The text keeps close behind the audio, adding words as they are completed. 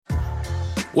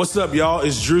What's up, y'all?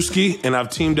 It's Drewski, and I've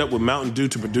teamed up with Mountain Dew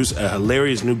to produce a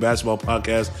hilarious new basketball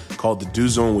podcast called The Dew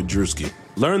Zone with Drewski.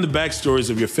 Learn the backstories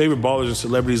of your favorite ballers and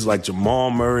celebrities like Jamal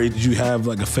Murray. Did you have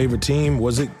like a favorite team?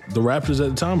 Was it the Raptors at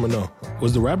the time or no?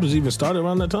 Was the Raptors even started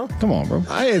around that time? Come on, bro.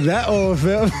 I ain't that old,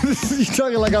 fam. You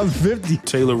talking like I'm 50.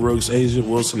 Taylor Rooks, Asia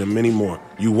Wilson, and many more.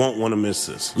 You won't want to miss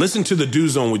this. Listen to The Dew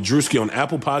Zone with Drewski on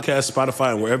Apple Podcasts,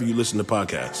 Spotify, and wherever you listen to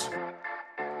podcasts.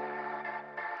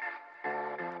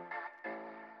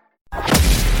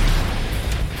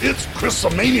 It's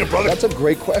Chris-a-mania, brother. That's a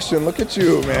great question. Look at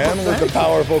you, man, with the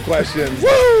powerful questions.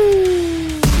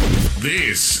 Woo!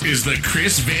 This is the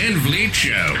Chris Van Vliet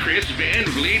Show. Chris Van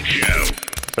Vliet Show.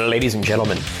 Ladies and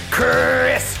gentlemen,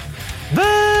 Chris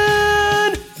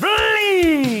Van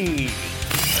Vliet.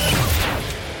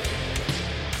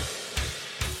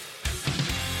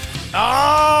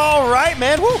 All right,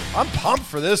 man. Woo, I'm pumped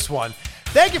for this one.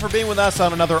 Thank you for being with us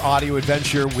on another audio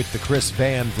adventure with the Chris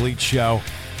Van Vliet Show.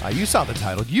 You saw the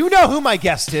title. You know who my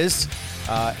guest is.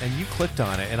 And you clicked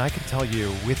on it. And I can tell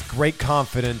you with great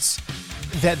confidence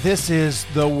that this is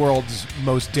the world's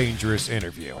most dangerous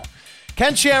interview.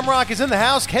 Ken Shamrock is in the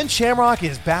house. Ken Shamrock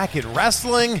is back in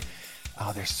wrestling.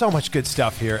 Oh, there's so much good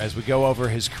stuff here as we go over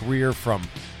his career from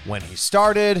when he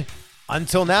started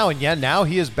until now. And yeah, now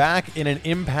he is back in an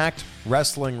Impact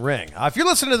Wrestling ring. If you're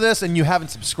listening to this and you haven't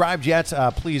subscribed yet,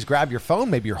 please grab your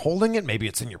phone. Maybe you're holding it. Maybe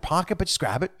it's in your pocket, but just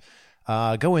grab it.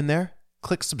 Go in there,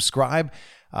 click subscribe.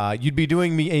 You'd be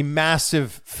doing me a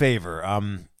massive favor.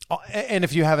 And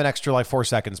if you have an extra like 4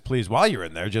 seconds, please, while you're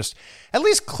in there, just at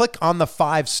least click on the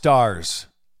 5 stars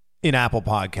in Apple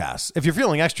Podcasts. If you're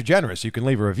feeling extra generous, you can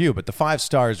leave a review, but the 5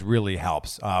 stars really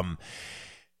helps.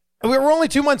 We're only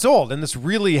 2 months old, and this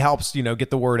really helps, get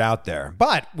the word out there.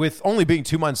 But with only being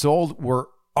 2 months old, we're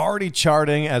already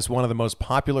charting as one of the most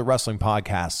popular wrestling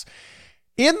podcasts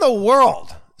in the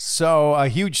world. So a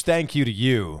huge thank you to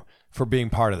you for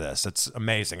being part of this. It's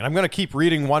amazing. And I'm going to keep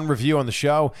reading one review on the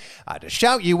show to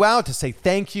shout you out, to say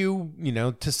thank you,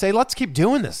 to say, let's keep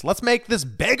doing this. Let's make this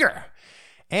bigger.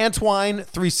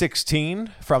 Antwine316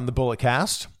 from the Bullet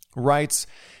Cast writes,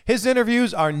 his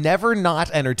interviews are never not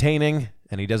entertaining,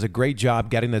 and he does a great job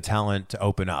getting the talent to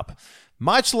open up.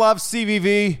 Much love,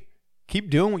 CVV. Keep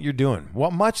doing what you're doing.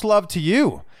 Well, much love to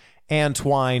you,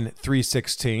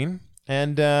 Antwine316.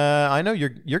 And I know you're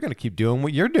going to keep doing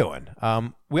what you're doing.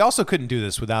 We also couldn't do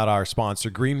this without our sponsor,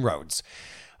 Green Roads.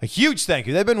 A huge thank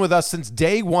you. They've been with us since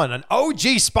day one, an OG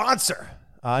sponsor.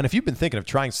 And if you've been thinking of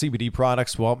trying CBD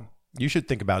products, well, you should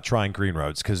think about trying Green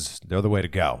Roads because they're the way to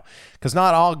go. Because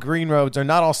not all Green Roads or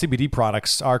not all CBD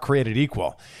products are created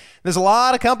equal. There's a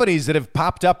lot of companies that have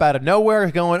popped up out of nowhere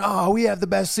going, oh, we have the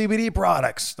best CBD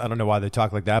products. I don't know why they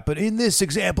talk like that, but in this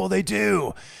example, they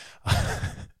do.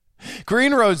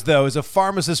 Green Roads, though, is a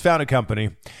pharmacist-founded company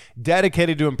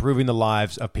dedicated to improving the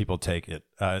lives of people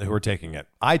who are taking it.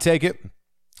 I take it.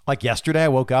 Like yesterday, I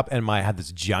woke up and I had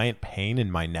this giant pain in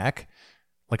my neck,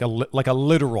 like a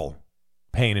literal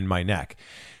pain in my neck.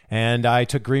 And I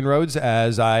took Green Roads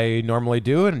as I normally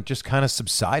do, and it just kind of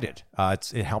subsided.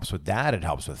 It helps with that. It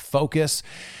helps with focus.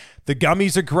 The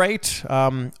gummies are great.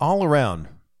 All around,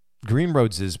 Green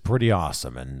Roads is pretty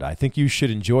awesome, and I think you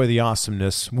should enjoy the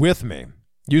awesomeness with me.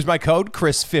 Use my code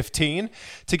Chris15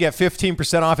 to get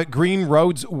 15% off at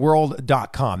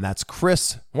greenroadsworld.com. That's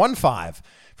Chris15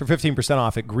 for 15%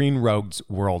 off at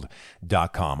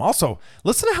greenroadsworld.com. Also,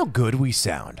 listen to how good we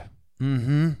sound.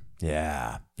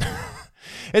 Yeah.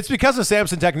 It's because of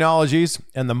Samson Technologies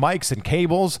and the mics and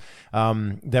cables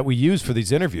that we use for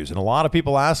these interviews. And a lot of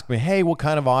people ask me, hey, what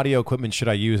kind of audio equipment should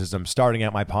I use as I'm starting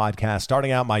out my podcast,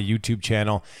 starting out my YouTube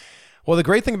channel? Well, the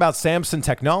great thing about Samson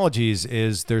Technologies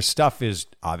is their stuff is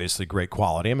obviously great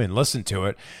quality. I mean, listen to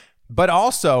it, but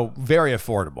also very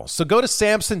affordable. So go to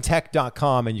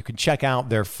samsontech.com and you can check out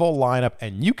their full lineup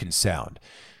and you can sound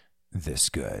this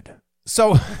good.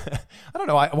 So I don't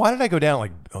know. Why did I go down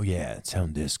like, oh, yeah, it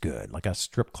sounds this good, like a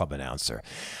strip club announcer?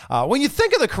 When you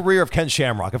think of the career of Ken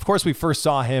Shamrock, of course, we first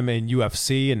saw him in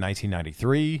UFC in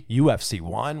 1993, UFC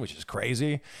 1, which is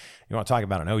crazy. You want to talk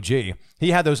about an OG.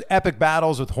 He had those epic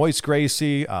battles with Hoist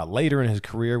Gracie later in his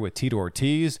career with Tito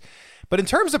Ortiz. But in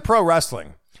terms of pro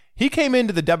wrestling, he came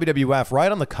into the WWF right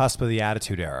on the cusp of the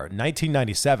Attitude Era,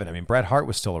 1997. I mean, Bret Hart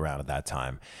was still around at that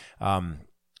time.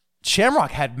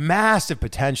 Shamrock had massive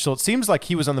potential. It seems like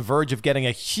he was on the verge of getting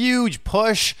a huge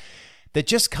push that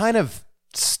just kind of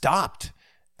stopped.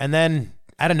 And then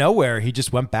out of nowhere, he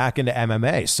just went back into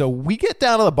MMA. So we get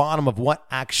down to the bottom of what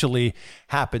actually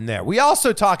happened there. We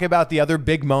also talk about the other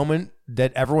big moment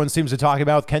that everyone seems to talk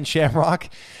about with Ken Shamrock.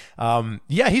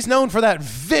 He's known for that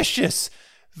vicious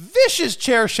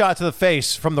chair shot to the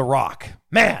face from The Rock.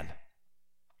 Man,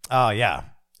 Oh, yeah.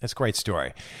 It's a great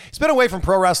story. He's been away from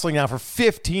pro wrestling now for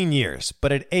 15 years,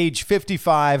 but at age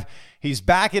 55, he's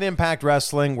back in Impact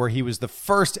Wrestling, where he was the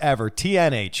first ever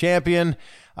TNA champion.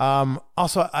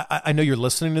 Also, I know you're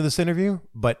listening to this interview,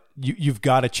 but you've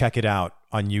got to check it out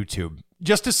on YouTube,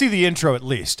 just to see the intro at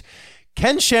least.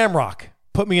 Ken Shamrock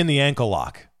put me in the ankle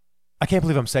lock. I can't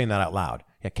believe I'm saying that out loud.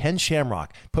 Yeah, Ken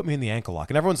Shamrock put me in the ankle lock.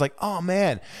 And everyone's like, oh,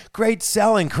 man, great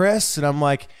selling, Chris. And I'm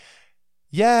like,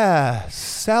 yeah,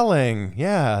 selling.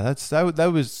 Yeah,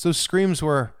 that was those screams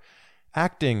were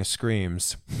acting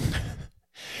screams.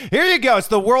 Here you go. It's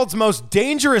the world's most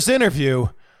dangerous interview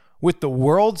with the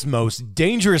world's most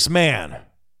dangerous man,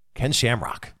 Ken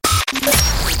Shamrock.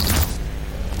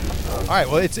 All right,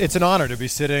 well, it's an honor to be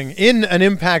sitting in an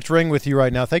Impact ring with you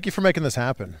right now. Thank you for making this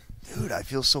happen. Dude, I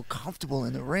feel so comfortable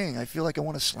in the ring. I feel like I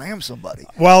want to slam somebody.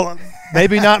 Well,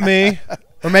 maybe not me,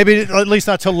 or maybe at least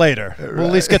not till later. Right. We'll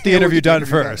at least get the interview done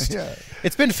interview first. done. Yeah.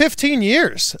 It's been 15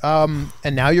 years, and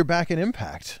now you're back in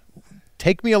Impact.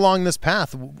 Take me along this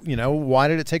path. You know, why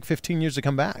did it take 15 years to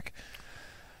come back?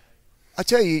 I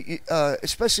tell you,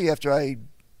 especially after I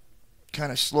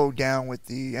kind of slowed down with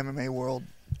the MMA world,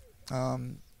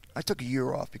 I took a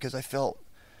year off because I felt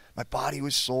my body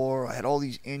was sore. I had all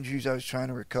these injuries I was trying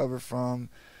to recover from.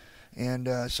 And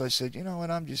so I said, you know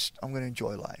what, I'm going to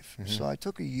enjoy life. Mm-hmm. So I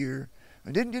took a year.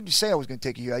 I didn't say I was going to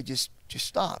take a year. I just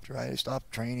stopped, right? I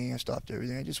stopped training. I stopped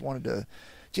everything. I just wanted to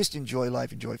just enjoy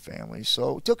life, enjoy family.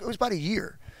 So it was about a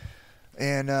year.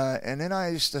 And then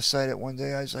I just decided one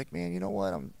day, I was like, man, you know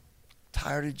what, I'm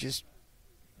tired of just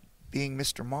being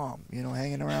Mr. Mom, you know,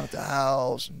 hanging around at the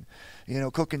house and, you know,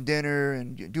 cooking dinner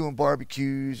and doing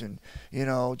barbecues and, you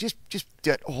know, just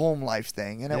that home life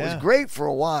thing. And it was great for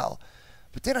a while.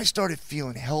 But then I started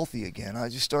feeling healthy again. I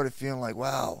just started feeling like,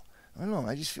 wow, I don't know,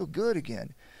 I just feel good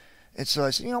again. And so I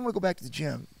said, you know, I'm going to go back to the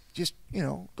gym. Just, you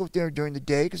know, go there during the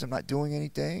day because I'm not doing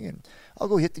anything. And I'll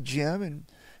go hit the gym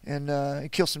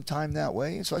and kill some time that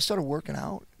way. And so I started working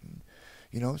out. And,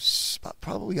 you know,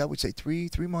 probably I would say three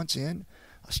months in,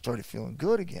 I started feeling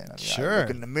good again. I mean, sure. I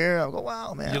look in the mirror, I go,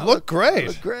 wow, man. You look great. I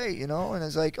look great, you know. And I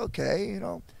was like, okay, you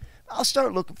know, I'll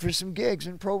start looking for some gigs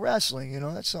in pro wrestling. You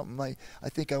know, that's something I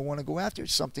think I want to go after.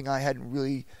 It's something I hadn't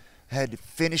really had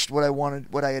finished what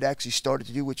I had actually started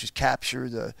to do, which was capture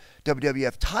the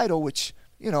WWF title, which,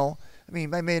 you know, I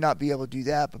mean, I may not be able to do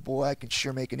that, but boy, I can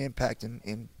sure make an impact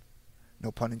in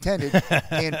no pun intended,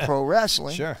 in pro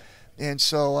wrestling. Sure. And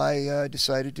so I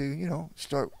decided to, you know,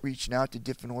 start reaching out to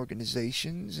different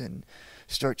organizations and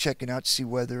start checking out to see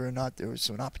whether or not there was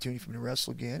an opportunity for me to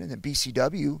wrestle again. And then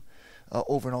BCW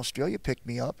over in Australia picked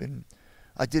me up, and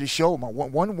I did a show,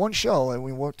 one show, and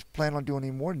we weren't planning on doing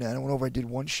any more than that. I went over, I did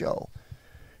one show.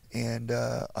 And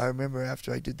I remember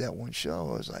after I did that one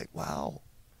show, I was like, wow,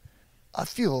 I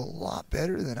feel a lot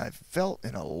better than I've felt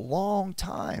in a long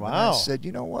time. Wow. And I said,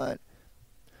 you know what?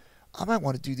 I might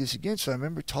want to do this again. So I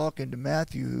remember talking to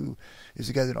Matthew, who is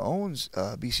the guy that owns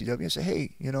BCW. I said,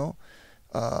 hey, you know,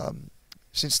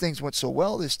 since things went so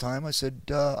well this time, I said,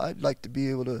 I'd like to be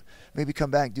able to maybe come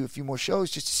back and do a few more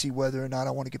shows just to see whether or not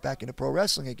I want to get back into pro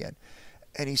wrestling again.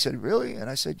 And he said, really? And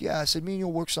I said, yeah. I said, me and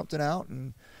you'll work something out,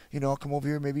 and, you know, I'll come over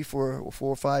here maybe for a 4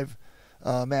 or 5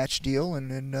 match deal,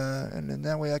 and then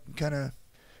that way I can kind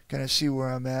of see where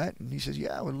I'm at. And he says,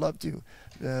 yeah, I would love to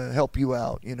help you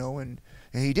out, you know. And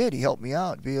he did. He helped me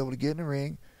out, be able to get in the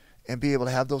ring and be able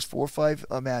to have those 4 or 5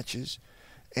 matches.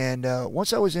 And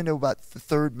once I was into about the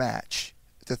third match,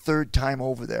 the third time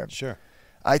over there, sure,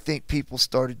 I think people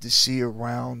started to see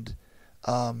around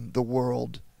the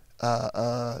world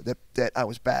that I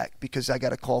was back, because I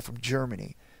got a call from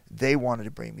Germany. They wanted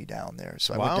to bring me down there.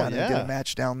 So I went down and did a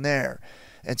match down there.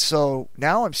 And so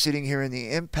now I'm sitting here in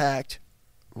the Impact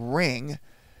ring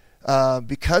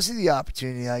because of the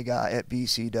opportunity I got at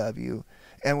BCW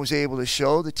and was able to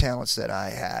show the talents that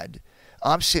I had.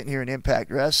 I'm sitting here in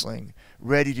Impact Wrestling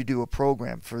ready to do a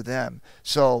program for them.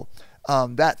 So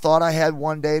that thought I had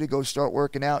one day to go start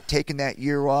working out, taking that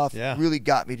year off, really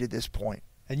got me to this point.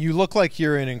 And you look like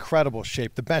you're in incredible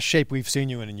shape, the best shape we've seen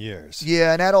you in years.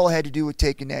 Yeah, and that all had to do with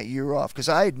taking that year off, because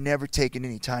I had never taken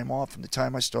any time off from the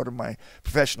time I started my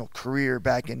professional career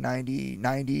back in 89,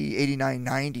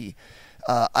 90.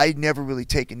 I'd never really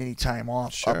taken any time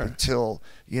off up until,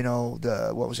 you know,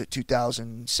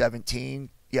 2017?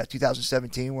 Yeah,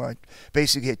 2017, where I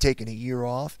basically had taken a year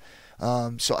off.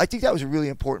 So I think that was a really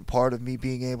important part of me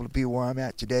being able to be where I'm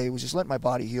at today, was just letting my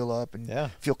body heal up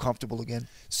and feel comfortable again.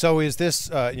 So is this,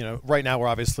 you know, right now we're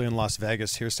obviously in Las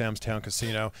Vegas here, Sam's Town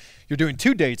Casino. You're doing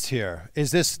 2 dates here.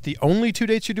 Is this the only 2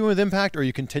 dates you're doing with Impact, or are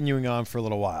you continuing on for a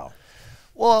little while?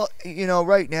 Well, you know,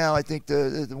 right now I think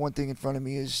the one thing in front of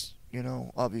me is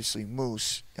obviously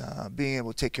Moose, being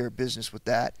able to take care of business with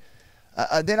that.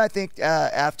 Then I think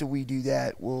after we do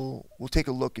that, we'll take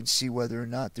a look and see whether or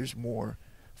not there's more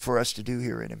for us to do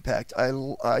here at Impact. I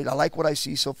like what I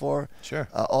see so far. Sure.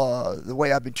 The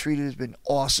way I've been treated has been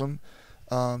awesome.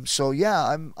 So yeah,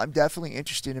 I'm definitely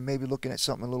interested in maybe looking at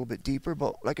something a little bit deeper.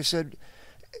 But like I said,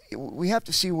 we have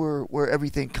to see where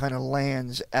everything kind of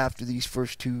lands after these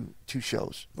first two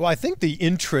shows. Well, I think the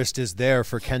interest is there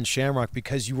for Ken Shamrock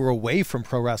because you were away from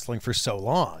pro wrestling for so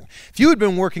long. If you had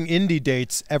been working indie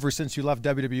dates ever since you left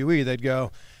WWE, they'd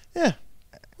go, yeah,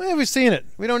 we've seen it.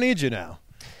 We don't need you now.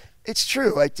 It's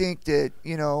true. I think that,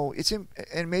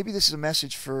 and maybe this is a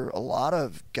message for a lot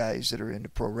of guys that are into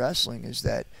pro wrestling, is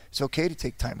that it's okay to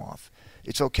take time off.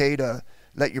 It's okay to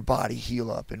let your body heal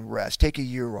up and rest. Take a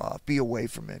year off. Be away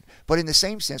from it. But in the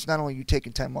same sense, not only are you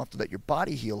taking time off to let your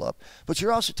body heal up, but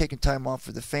you're also taking time off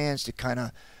for the fans to kind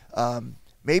of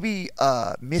maybe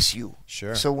miss you.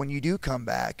 Sure. So when you do come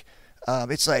back,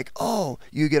 it's like, oh,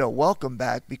 you get a welcome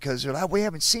back because they're like, we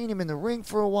haven't seen him in the ring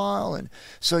for a while. And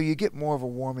so you get more of a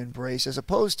warm embrace as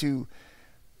opposed to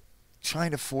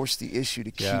trying to force the issue to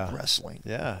keep wrestling.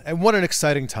 Yeah, and what an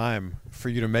exciting time for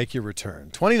you to make your return.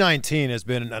 2019 has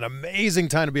been an amazing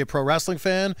time to be a pro wrestling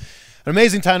fan, an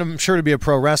amazing time, I'm sure, to be a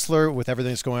pro wrestler with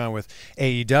everything that's going on with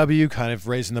AEW, kind of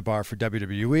raising the bar for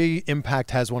WWE. Impact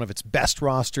has one of its best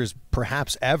rosters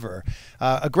perhaps ever.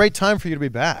 A great time for you to be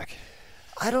back.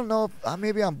 I don't know.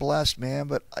 Maybe I'm blessed, man,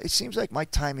 but it seems like my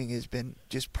timing has been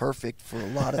just perfect for a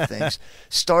lot of things.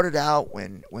 Started out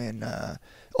when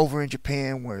over in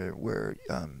Japan where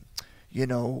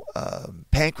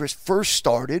Pancrase first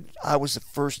started. I was the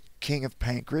first king of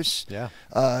Pancrase. Yeah.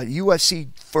 UFC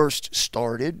first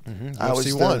started. I was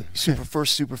the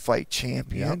first super fight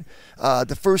champion. Yep.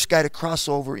 The first guy to cross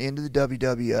over into the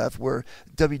WWF, where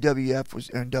WWF was,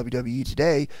 and WWE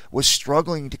today was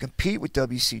struggling to compete with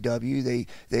WCW.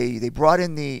 They brought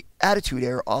in the Attitude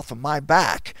Era off of my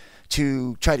back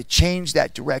to try to change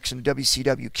that direction.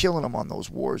 WCW killing them on those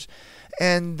wars.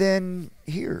 And then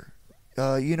here,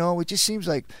 it just seems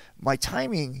like my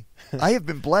timing, I have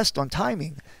been blessed on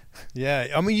timing. Yeah,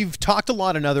 I mean, you've talked a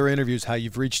lot in other interviews how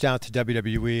you've reached out to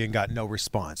WWE and got no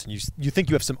response, and you think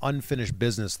you have some unfinished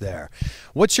business there.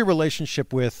 What's your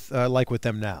relationship with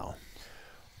them now?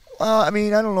 I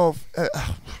mean, I don't know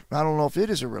if it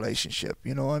is a relationship.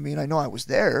 I mean, I know I was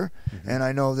there, and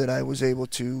I know that I was able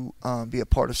to be a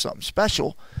part of something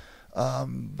special.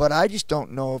 But I just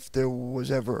don't know if there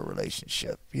was ever a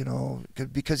relationship,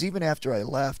 because even after I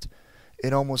left,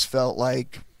 it almost felt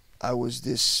like I was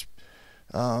the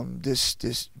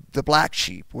black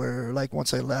sheep, where like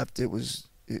once I left, it was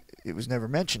never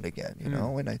mentioned again,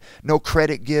 and no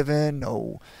credit given,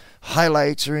 no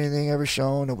highlights or anything ever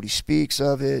shown, nobody speaks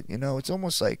of it, it's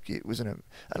almost like it was I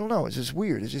don't know, it's just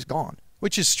weird, it's just gone.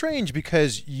 Which is strange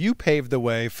because you paved the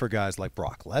way for guys like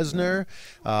Brock Lesnar,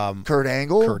 Kurt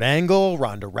Angle,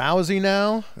 Ronda Rousey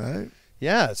now. Right.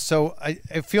 Yeah, so I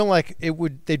feel like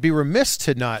they'd be remiss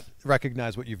to not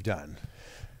recognize what you've done.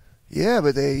 Yeah,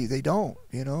 but they don't,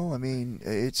 I mean,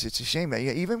 it's a shame.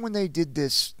 Even when they did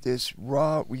this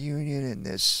Raw reunion and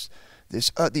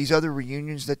these other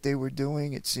reunions that they were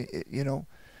doing, it's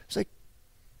like,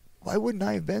 why wouldn't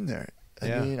I have been there?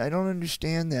 I mean, I don't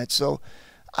understand that. So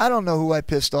I don't know who I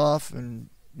pissed off, and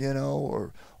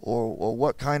or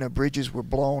what kind of bridges were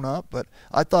blown up, but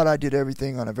I thought I did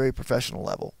everything on a very professional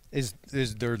level. Is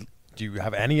there? Do you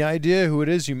have any idea who it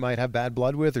is you might have bad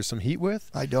blood with or some heat with?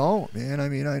 I don't, man. I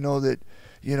mean, I know that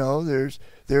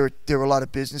there were a lot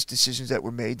of business decisions that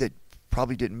were made that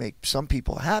probably didn't make some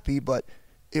people happy, but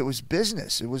it was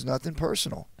business. It was nothing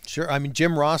personal. Sure. I mean,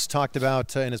 Jim Ross talked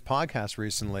about in his podcast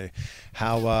recently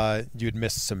how you had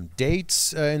missed some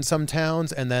dates in some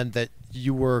towns, and then that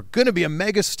you were going to be a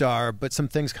megastar, but some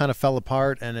things kind of fell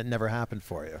apart and it never happened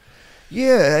for you.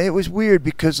 Yeah, it was weird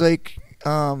because,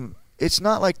 it's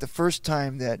not like the first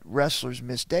time that wrestlers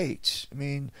miss dates. I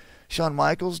mean, Shawn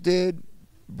Michaels did,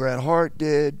 Bret Hart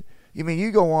did. I mean, you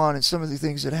go on and some of the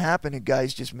things that happen and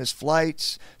guys just miss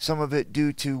flights, some of it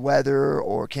due to weather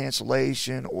or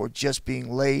cancellation or just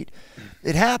being late.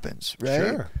 It happens, right?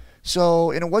 Sure. So,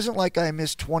 and it wasn't like I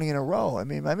missed 20 in a row. I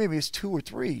mean, maybe it's 2 or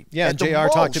 3. Yeah, and JR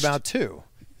talked about 2.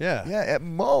 Yeah. Yeah, at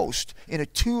most in a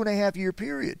 2.5 year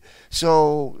period.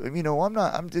 So,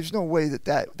 there's no way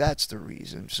that's the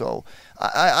reason. So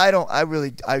I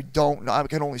don't know. I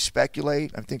can only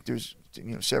speculate. I think there's,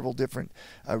 several different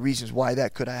reasons why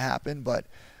that could have happened, but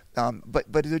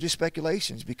they're just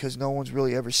speculations because no one's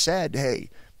really ever said, hey,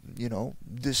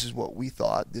 this is what we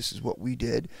thought, this is what we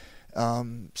did.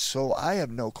 So I have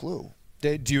no clue.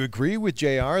 Do you agree with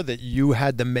JR that you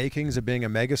had the makings of being a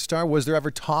megastar? Was there ever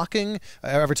talk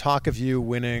of you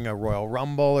winning a Royal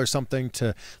Rumble or something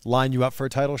to line you up for a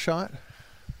title shot?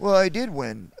 Well, I did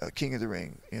win King of the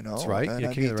Ring, That's right. And Yeah,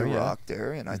 I King of beat the Ring, Rock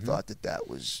there, and I thought that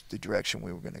was the direction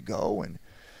we were going to go. And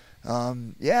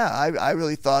I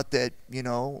really thought that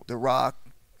The Rock,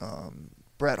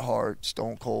 Bret Hart,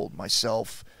 Stone Cold,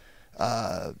 myself,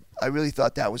 I really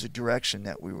thought that was a direction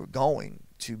that we were going,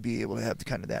 to be able to have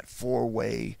kind of that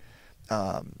four-way,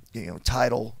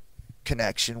 title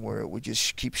connection where it would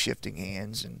just keep shifting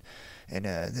hands, and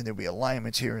then there'd be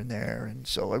alignments here and there. And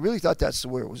so I really thought that's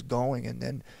where it was going. And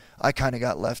then I kind of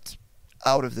got left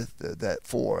out of that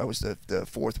four. I was the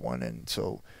fourth one, and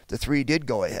so the three did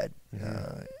go ahead,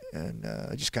 and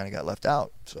I just kind of got left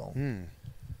out. So,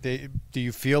 do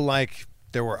you feel like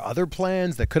there were other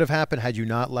plans that could have happened had you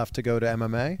not left to go to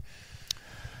MMA?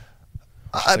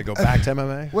 To go back to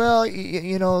MMA? Well, the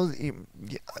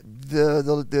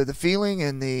feeling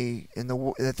and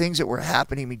the things that were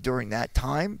happening to me during that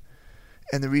time,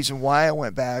 and the reason why I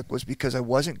went back was because I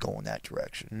wasn't going that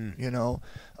direction.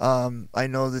 I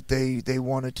know that they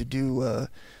wanted to do a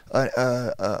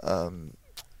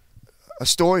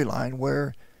storyline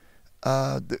where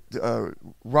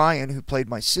Ryan, who played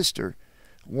my sister,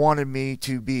 wanted me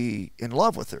to be in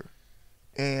love with her.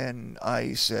 And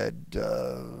I said,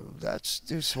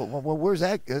 where's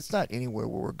that? That's not anywhere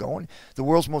where we're going. The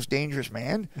world's most dangerous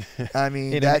man. I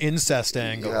mean, an incest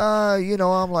angle.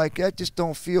 I'm like, that just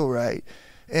don't feel right.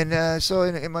 And so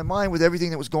in my mind, with everything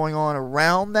that was going on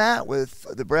around that, with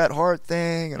the Bret Hart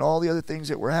thing and all the other things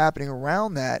that were happening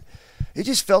around that, it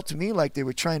just felt to me like they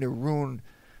were trying to ruin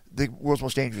the world's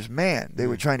most dangerous man. They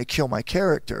were trying to kill my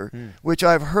character, which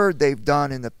I've heard they've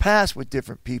done in the past with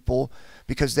different people,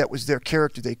 because that was their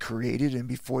character they created, and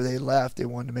before they left, they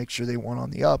wanted to make sure they weren't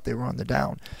on the up, they were on the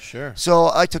down. Sure. So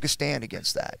I took a stand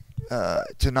against that,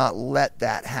 to not let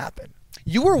that happen.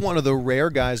 You were one of the rare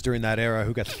guys during that era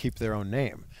who got to keep their own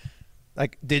name.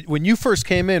 Like, when you first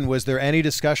came in, was there any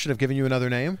discussion of giving you another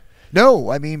name?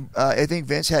 No, I mean, I think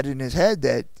Vince had it in his head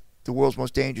that the world's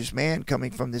most dangerous man,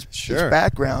 coming from this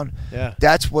background,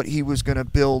 that's what he was going to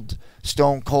build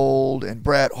Stone Cold and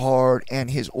Bret Hart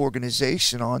and his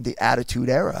organization on, the Attitude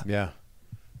Era. Yeah.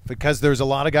 Because there's a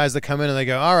lot of guys that come in and they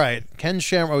go, all right, Ken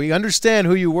Shamrock, we understand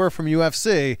who you were from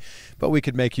UFC, but we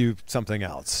could make you something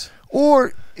else.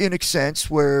 Or in a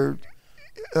sense where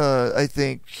I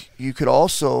think you could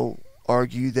also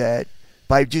argue that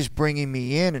by just bringing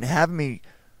me in and having me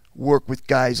work with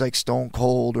guys like Stone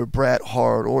Cold or Bret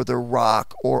Hart or The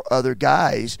Rock or other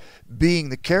guys, being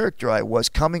the character I was,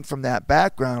 coming from that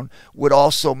background, would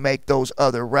also make those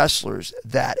other wrestlers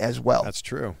that as well. That's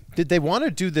true. Did they want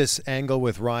to do this angle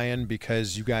with Ryan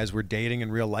because you guys were dating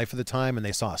in real life at the time and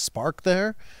they saw a spark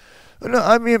there? No,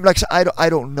 I mean, like, I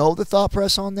don't know the thought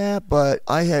process on that, but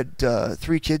I had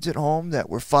 3 kids at home that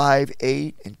were 5,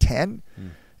 8, and 10,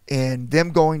 and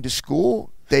them going to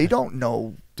school, they don't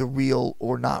know the real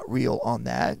or not real on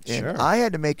that. And I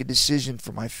had to make a decision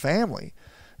for my family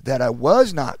that I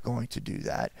was not going to do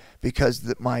that,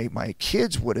 because my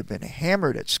kids would have been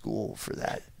hammered at school for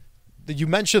that. You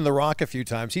mentioned The Rock a few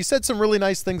times. He said some really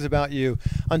nice things about you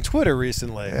on Twitter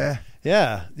recently.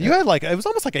 Yeah. You had it was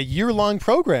almost like a year-long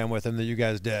program with him that you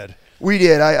guys did. We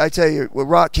did. I tell you,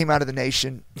 Rock came out of the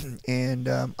Nation, and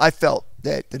I felt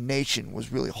that the Nation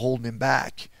was really holding him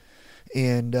back.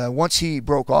 And once he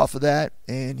broke off of that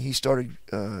and he started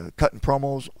cutting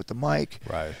promos with the mic,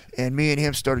 right, and me and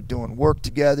him started doing work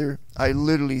together, I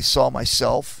literally saw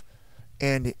myself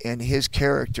and his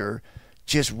character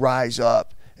just rise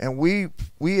up. And we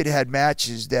had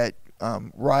matches that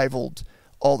rivaled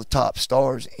all the top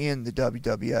stars in the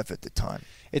WWF at the time.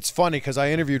 It's funny because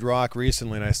I interviewed Rock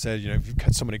recently and I said, you've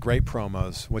cut so many great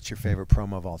promos. What's your favorite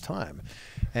promo of all time?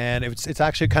 And it's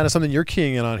actually kind of something you're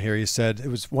keying in on here. He said it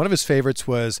was one of his favorites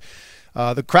was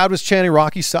the crowd was chanting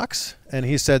Rocky sucks. And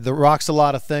he said the Rock's a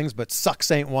lot of things, but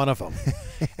sucks ain't one of them.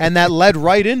 And that led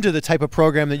right into the type of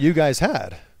program that you guys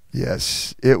had.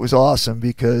 Yes, it was awesome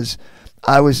because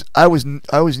I was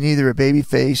neither a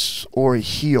babyface or a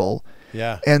heel.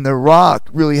 Yeah. And The Rock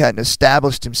really hadn't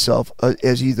established himself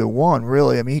as either one,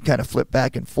 really. I mean, he kind of flipped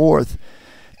back and forth.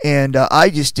 And I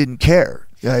just didn't care.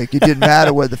 Like, it didn't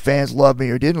matter whether the fans loved me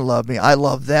or didn't love me. I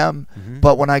loved them.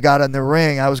 But when I got in the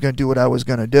ring, I was going to do what I was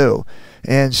going to do.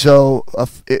 And so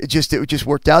it just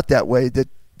worked out that way, that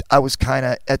I was kind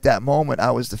of, at that moment,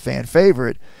 I was the fan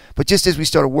favorite. But just as we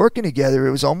started working together,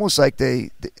 it was almost like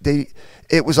they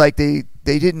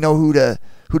didn't know who to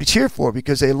cheer for,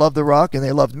 because they loved The Rock and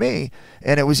they loved me.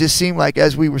 And it was just seemed like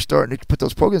as we were starting to put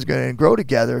those programs together and grow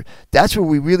together, that's where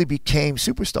we really became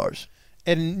superstars.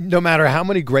 And no matter how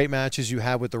many great matches you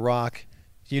have with The Rock,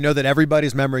 you know that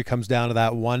everybody's memory comes down to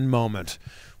that one moment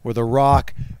where The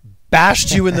Rock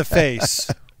bashed you in the face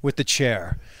with the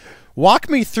chair. Walk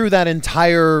me through that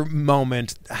entire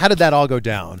moment. How did that all go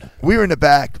down? We were in the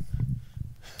back,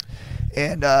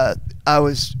 and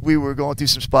we were going through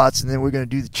some spots, and then we were going to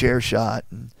do the chair shot.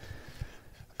 And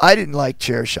I didn't like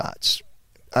chair shots.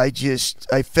 I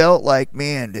felt like,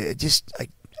 man,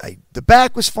 the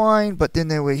back was fine, but then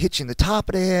they were hitching the top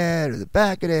of the head or the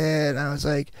back of the head. And I was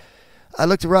like, I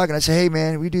looked at Rock and I said, hey,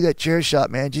 man, we do that chair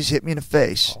shot, man. Just hit me in the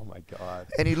face. Oh, my God.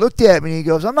 And he looked at me and he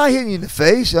goes, I'm not hitting you in the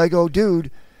face. I go,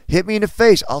 dude, hit me in the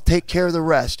face. I'll take care of the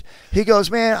rest. He goes,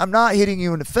 man, I'm not hitting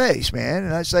you in the face, man.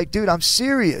 And I was like, dude, I'm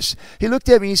serious. He looked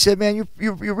at me and he said, man,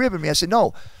 you're ribbing me. I said,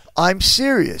 no, I'm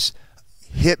serious.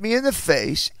 Hit me in the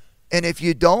face, and if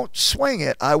you don't swing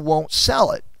it, I won't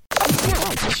sell it.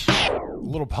 A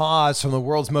little pause from the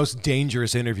world's most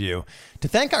dangerous interview to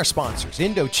thank our sponsors,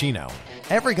 Indochino.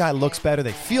 Every guy looks better.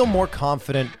 They feel more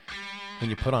confident when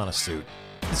you put on a suit.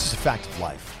 This is a fact of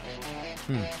life.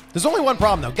 There's only one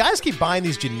problem, though. Guys keep buying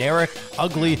these generic,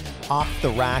 ugly,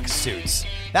 off-the-rack suits.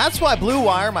 That's why Blue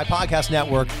Wire, my podcast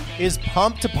network, is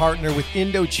pumped to partner with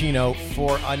Indochino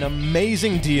for an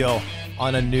amazing deal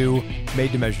on a new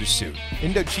made-to-measure suit.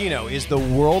 Indochino is the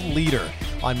world leader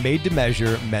on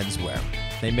made-to-measure menswear.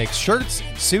 They make shirts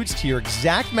and suits to your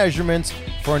exact measurements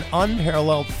for an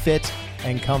unparalleled fit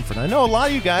and comfort. I know a lot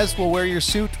of you guys will wear your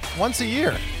suit once a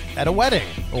year at a wedding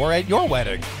or at your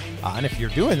wedding. And if you're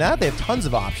doing that, they have tons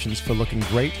of options for looking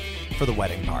great for the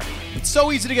wedding party. It's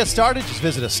so easy to get started. Just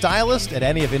visit a stylist at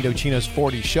any of Indochino's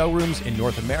 40 showrooms in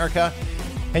North America,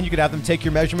 and you can have them take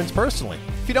your measurements personally.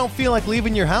 If you don't feel like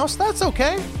leaving your house, that's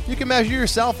okay. You can measure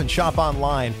yourself and shop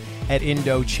online at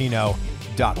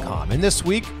Indochino.com. And this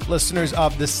week, listeners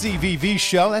of the CVV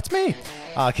show, that's me,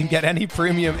 can get any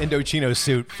premium Indochino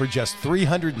suit for just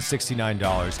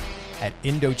 $369 at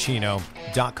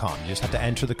Indochino.com. You just have to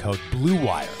enter the code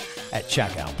BLUEWIRE at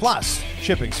checkout. Plus,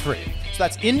 shipping's free. So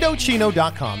that's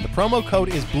Indochino.com. The promo code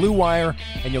is BLUEWIRE,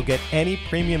 and you'll get any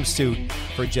premium suit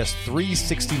for just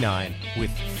 $369 with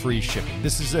free shipping.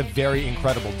 This is a very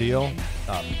incredible deal.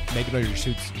 Made-to-measure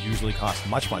suits usually cost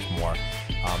much, much more.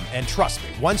 And trust me,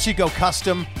 once you go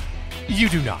custom, you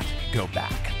do not go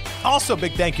back. Also,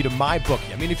 big thank you to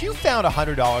MyBookie. I mean, if you found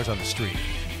 $100 on the street,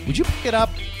 would you pick it up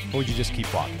or would you just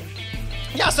keep walking?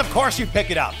 Yes, of course you'd pick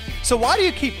it up. So why do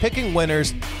you keep picking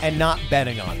winners and not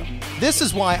betting on them? This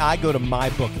is why I go to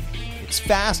MyBookie. It's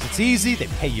fast, it's easy, they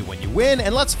pay you when you win,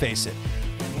 and let's face it,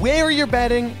 where you're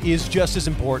betting is just as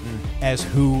important as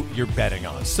who you're betting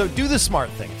on. So do the smart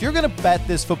thing. If you're going to bet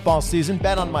this football season,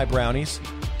 bet on my Brownies.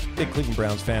 Big Cleveland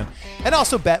Browns fan. And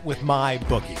also bet with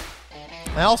MyBookie.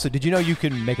 And also, did you know you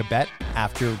can make a bet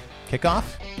after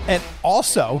kickoff? And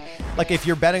also, like if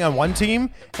you're betting on one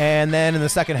team and then in the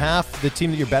second half, the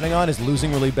team that you're betting on is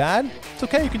losing really bad, it's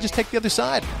okay. You can just take the other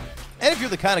side. And if you're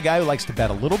the kind of guy who likes to bet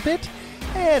a little bit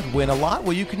and win a lot,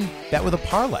 well, you can bet with a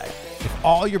parlay. If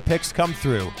all your picks come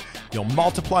through, you'll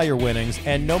multiply your winnings.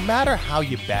 And no matter how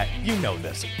you bet, you know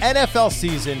this. NFL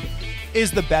season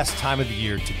is the best time of the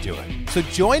year to do it. So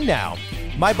join now.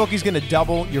 MyBookie's going to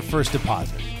double your first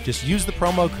deposit. Just use the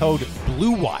promo code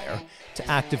BLUEWIRE to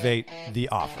activate the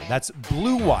offer. That's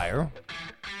Blue Wire,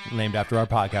 named after our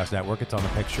podcast network. It's on the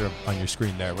picture on your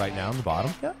screen there right now on the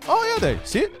bottom. Yeah. Oh, yeah, there.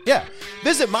 See it? Yeah.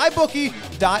 Visit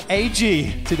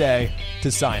mybookie.ag today to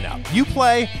sign up. You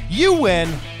play, you win,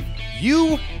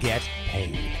 you get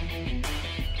paid.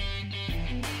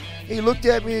 He looked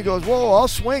at me and goes, whoa, I'll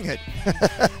swing it.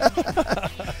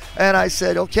 And I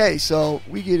said, okay. So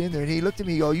we get in there, and he looked at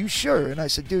me and goes, you sure? And I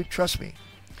said, dude, trust me.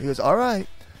 He goes, all right.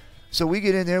 So we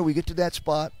get in there, we get to that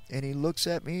spot, and he looks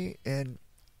at me, and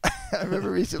I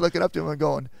remember recently looking up to him and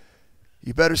going,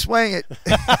 you better swing it.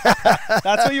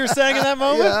 That's what you were saying in that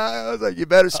moment? Yeah, I was like, you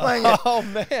better swing it. Oh,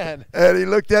 man. And he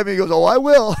looked at me and goes, oh, I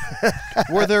will.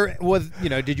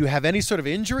 Did you have any sort of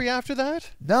injury after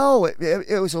that? No,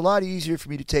 it was a lot easier for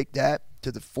me to take that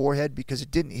to the forehead because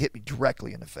it didn't hit me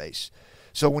directly in the face.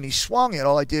 So when he swung it,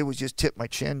 all I did was just tip my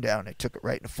chin down and I took it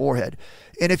right in the forehead.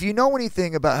 And if you know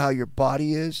anything about how your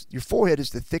body is, your forehead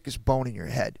is the thickest bone in your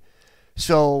head.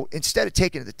 So instead of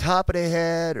taking it at the top of the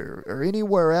head or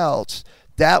anywhere else,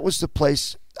 that was the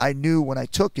place I knew when I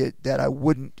took it that I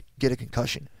wouldn't get a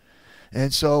concussion.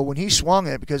 And so when he swung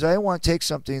it, because I didn't want to take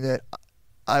something that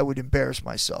I would embarrass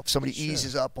myself. Somebody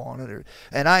eases up on it.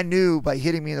 And I knew by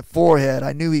hitting me in the forehead,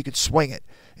 I knew he could swing it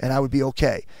and I would be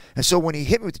okay. And so when he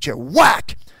hit me with the chair,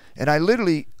 whack! And I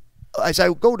literally, as I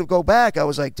go back, I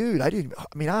was like, dude, I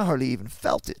hardly even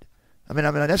felt it.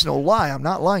 I mean, that's no lie. I'm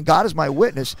not lying. God is my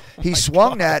witness. He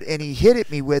swung that and he hit at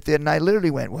me with it, and I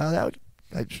literally went, well,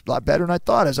 that's a lot better than I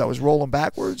thought. As I was rolling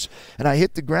backwards and I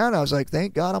hit the ground, I was like,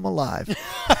 thank God I'm alive.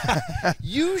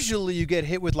 Usually you get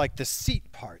hit with like the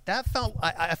seat part. That felt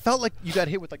I felt like you got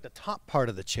hit with like the top part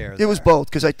of the chair. It was both,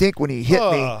 because I think when he hit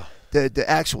me, Ugh. the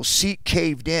actual seat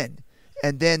caved in,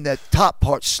 and then the top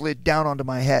part slid down onto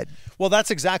my head. Well,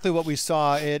 that's exactly what we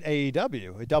saw at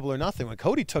AEW, at Double or Nothing. When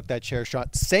Cody took that chair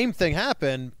shot, same thing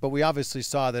happened, but we obviously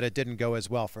saw that it didn't go as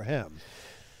well for him.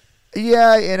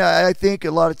 Yeah, and I think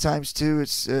a lot of times too,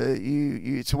 it's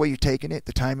it's the way you're taking it,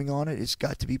 the timing on it. It's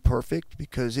got to be perfect,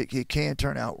 because it can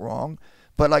turn out wrong.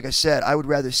 But like I said, I would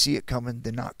rather see it coming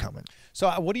than not coming. So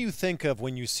what do you think of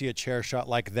when you see a chair shot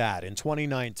like that in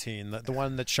 2019, the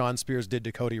one that Sean Spears did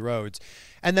to Cody Rhodes?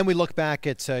 And then we look back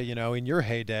at, in your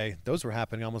heyday, those were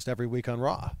happening almost every week on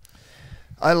Raw.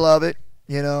 I love it.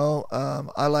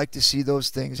 I like to see those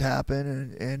things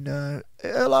happen, and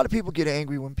a lot of people get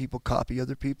angry when people copy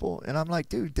other people, and I'm like,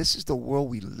 dude, this is the world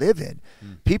we live in.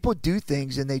 People do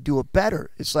things and they do it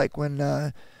better. It's like when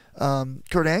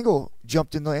Kurt Angle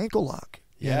jumped in the ankle lock.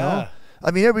 You know? I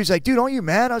mean, everybody's like, dude, aren't you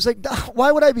mad? I was like, no,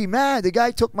 why would I be mad? The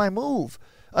guy took my move.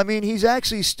 I mean, he's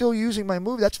actually still using my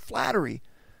move. That's flattery.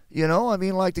 I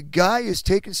mean, like, the guy is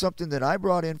taking something that I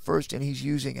brought in first and he's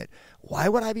using it. Why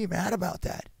would I be mad about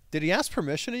that? Did he ask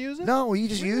permission to use it? No, he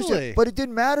just used it. But it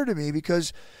didn't matter to me,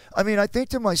 because, I mean, I think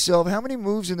to myself, how many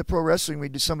moves in the pro wrestling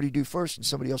ring did somebody do first and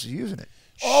somebody else is using it?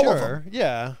 All of them.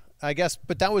 Yeah, I guess.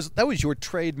 But that was your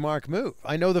trademark move.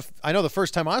 I know the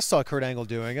first time I saw Kurt Angle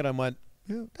doing it, I went,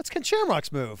 that's Ken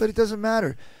Shamrock's move. But it doesn't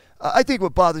matter. I think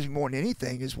what bothers me more than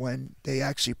anything is when they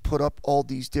actually put up all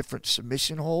these different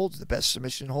submission holds, the best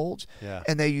submission holds,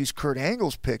 and they use Kurt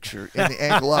Angle's picture in the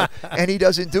ankle lock, and he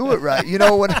doesn't do it right.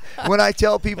 When I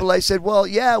tell people, I said, well,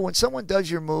 yeah, when someone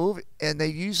does your move, and they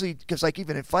usually, because like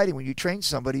even in fighting, when you train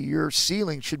somebody, your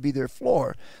ceiling should be their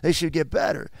floor. They should get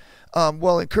better.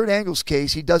 Well, in Kurt Angle's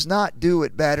case, he does not do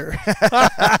it better.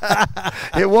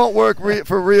 It won't work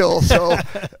for real. So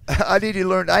I need to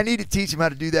learn. I need to teach him how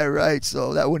to do that right,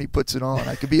 so that when he puts it on,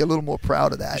 I could be a little more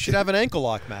proud of that. You should have an ankle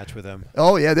lock match with him.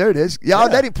 Oh, yeah, there it is. Yeah, I'll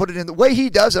let him put it in. The way he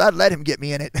does it, I'd let him get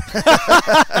me in it.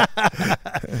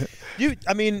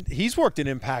 He's worked in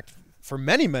Impact for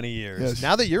many, many years. Yes.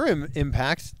 Now that you're in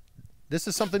Impact, this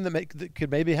is something that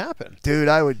could maybe happen. Dude,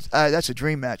 that's a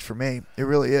dream match for me. It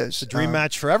really is. It's a dream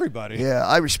match for everybody. Yeah,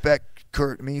 I respect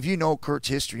Kurt. I mean, if you know Kurt's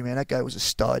history, man, that guy was a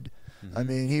stud. Mm-hmm. I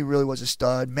mean, he really was a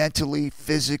stud, mentally,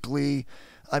 physically.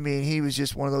 I mean, he was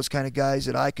just one of those kind of guys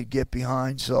that I could get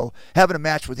behind. So having a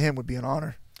match with him would be an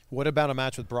honor. What about a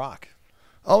match with Brock?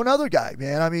 Oh, another guy,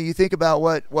 man. I mean, you think about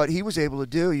what he was able to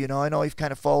do. I know he's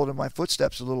kind of followed in my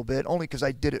footsteps a little bit, only because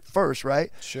I did it first, right?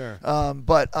 Sure.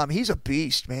 But he's a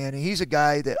beast, man. And he's a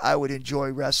guy that I would enjoy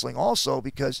wrestling also,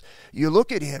 because you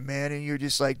look at him, man, and you're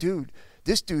just like, dude,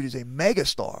 this dude is a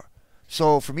megastar.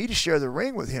 So for me to share the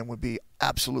ring with him would be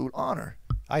absolute honor.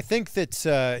 I think that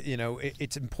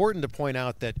it's important to point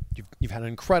out that you've had an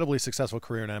incredibly successful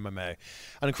career in MMA,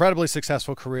 an incredibly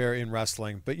successful career in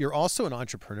wrestling, but you're also an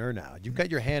entrepreneur now. You've got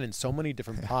your hand in so many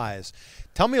different pies.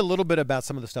 Tell me a little bit about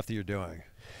some of the stuff that you're doing.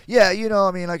 Yeah,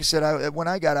 I mean, like I said, when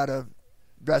I got out of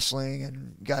wrestling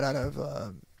and got out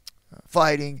of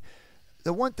fighting,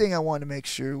 the one thing I wanted to make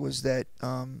sure was that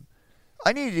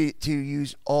I needed to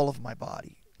use all of my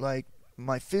body, like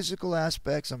my physical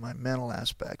aspects and my mental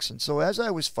aspects. And so as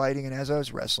I was fighting and as I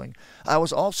was wrestling, I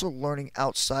was also learning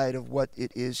outside of what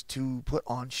it is to put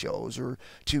on shows or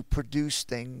to produce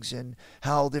things and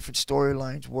how different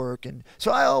storylines work. And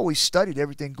so I always studied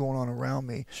everything going on around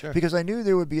me, because I knew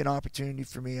there would be an opportunity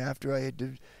for me after I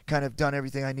had kind of done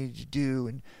everything I needed to do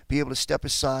and be able to step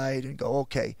aside and go,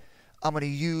 okay, I'm going to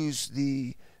use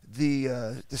the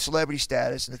celebrity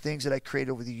status and the things that I created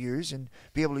over the years and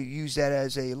be able to use that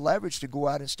as a leverage to go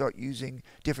out and start using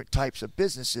different types of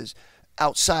businesses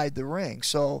outside the ring.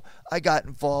 So I got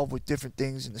involved with different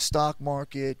things in the stock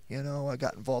market. I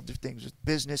got involved with things with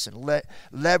business and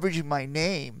leveraging my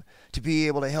name to be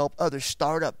able to help other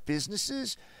startup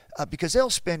businesses. Because they'll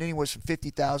spend anywhere from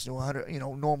 $50,000 to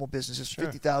 $100,000, normal businesses,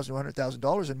 $50,000 to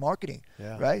 $100,000 in marketing,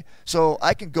 right? So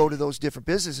I can go to those different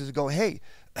businesses and go, hey,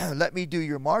 let me do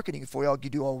your marketing for you. I'll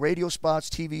do all radio spots,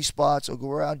 TV spots. I'll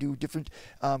go around, do different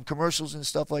commercials and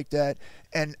stuff like that,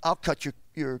 and I'll cut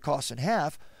your costs in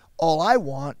half. All I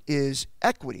want is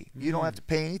equity. You don't have to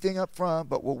pay anything up front,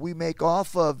 but what we make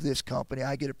off of this company,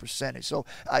 I get a percentage. So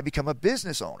I become a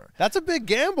business owner. That's a big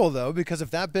gamble, though, because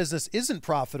if that business isn't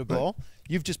profitable,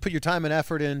 you've just put your time and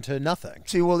effort into nothing.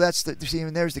 See, well,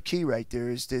 and there's the key right there.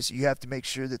 Is this? You have to make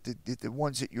sure that the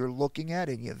ones that you're looking at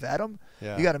and you vet them.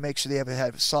 Yeah. You got to make sure they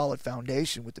have a solid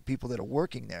foundation with the people that are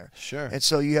working there. Sure. And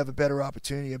so you have a better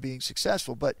opportunity of being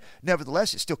successful. But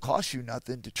nevertheless, it still costs you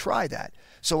nothing to try that.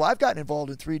 So I've gotten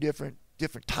involved in 3 different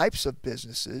types of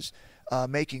businesses,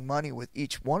 making money with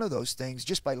each one of those things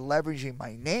just by leveraging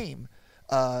my name.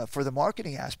 For the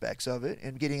marketing aspects of it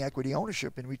and getting equity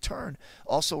ownership in return.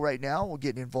 Also, right now, we're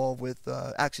getting involved with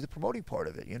actually the promoting part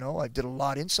of it. You know, I did a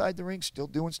lot inside the ring, still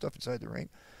doing stuff inside the ring.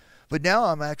 But now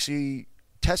I'm actually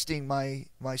testing my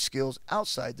skills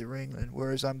outside the ring, and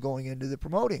whereas I'm going into the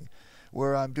promoting,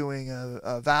 where I'm doing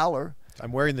a Valor.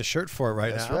 I'm wearing the shirt for it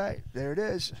right now. That's right. There it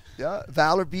is. Yeah,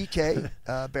 Valor BK,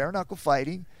 bare knuckle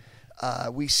fighting.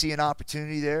 We see an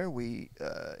opportunity there. We,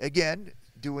 again,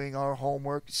 doing our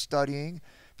homework, studying,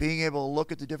 being able to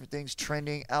look at the different things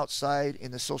trending outside in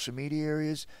the social media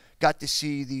areas. Got to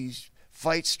see these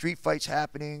fights, street fights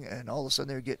happening, and all of a sudden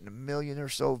they're getting 1 million or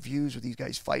so views with these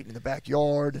guys fighting in the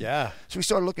backyard. Yeah. So we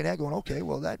started looking at it going, okay,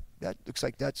 well, that looks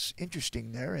like that's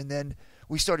interesting there. And then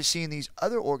we started seeing these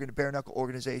other bare knuckle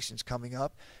organizations coming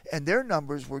up, and their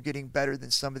numbers were getting better than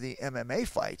some of the MMA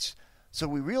fights. So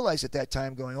we realized at that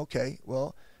time going, okay,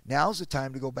 well, now's the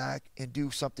time to go back and do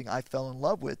something I fell in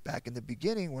love with back in the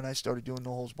beginning when I started doing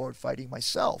no holds barred fighting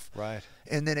myself. Right.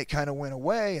 And then it kind of went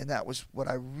away, and that was what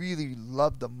I really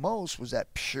loved the most, was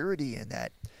that purity and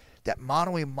that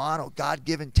mano a mano,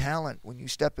 God-given talent when you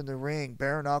step in the ring,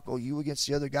 bare knuckle, you against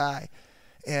the other guy.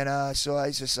 And so I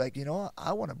was just like, you know,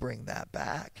 I want to bring that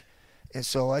back. And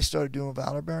so I started doing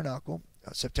Valor bare knuckle.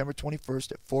 September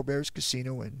 21st at Four Bears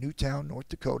Casino in Newtown, North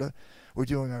Dakota. We're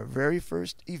doing our very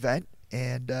first event.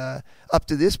 And up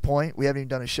to this point, we haven't even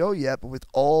done a show yet, but with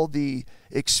all the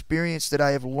experience that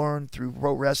I have learned through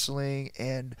pro wrestling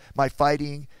and my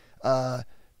fighting,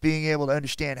 being able to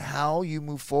understand how you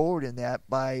move forward in that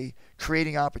by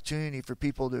creating opportunity for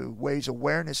people to raise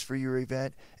awareness for your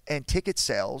event and ticket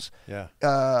sales. Yeah.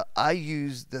 I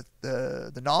use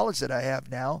the knowledge that I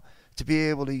have now to be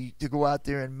able to go out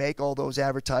there and make all those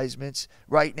advertisements.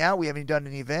 Right now, we haven't done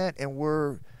an event, and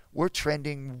we're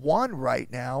trending 1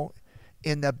 right now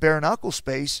in the bare knuckle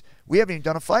space. We haven't even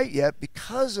done a fight yet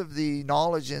because of the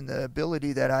knowledge and the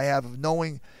ability that I have of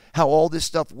knowing how all this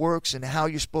stuff works and how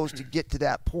you're supposed to get to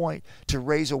that point to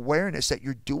raise awareness that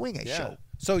you're doing a show.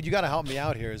 So you got to help me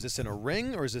out here. Is this in a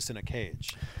ring or is this in a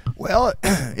cage? Well,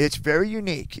 it's very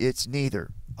unique. It's neither.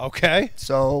 Okay.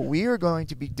 So we are going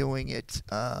to be doing it.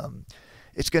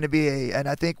 It's going to be and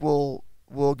I think we're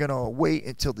going to wait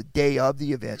until the day of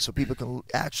the event so people can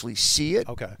actually see it.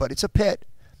 Okay. But it's a pit.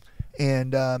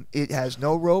 And it has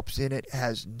no ropes in it,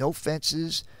 has no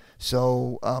fences.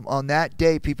 So on that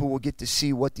day, people will get to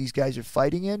see what these guys are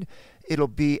fighting in. It'll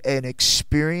be an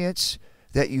experience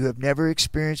that you have never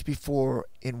experienced before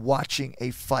in watching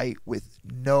a fight with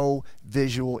no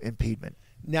visual impediment.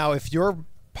 Now, if you're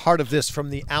part of this from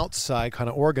the outside, kind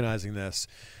of organizing this,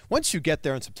 once you get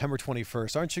there on September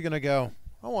 21st, aren't you going to go,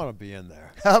 I want to be in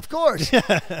there? Of course.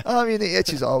 I mean, the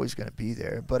itch is always going to be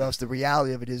there. But the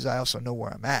reality of it is I also know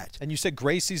where I'm at. And you said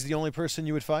Gracie's the only person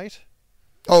you would fight?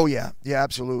 Oh, yeah. Yeah,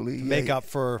 absolutely. Make up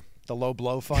for the low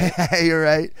blow fight? You're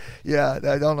right. Yeah,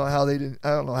 I don't know how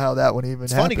that one even happened.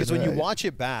 It's funny because when you watch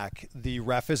it back, the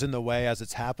ref is in the way as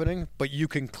it's happening, but you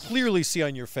can clearly see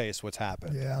on your face what's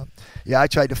happened. Yeah. Yeah, I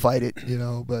tried to fight it,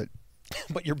 but...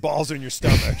 But your balls are in your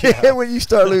stomach. Yeah, when you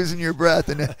start losing your breath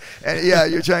and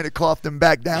you're trying to cough them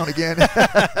back down again.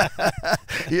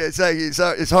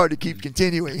 It's hard to keep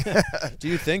continuing. Do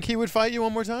you think he would fight you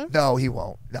one more time? No, he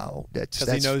won't. No,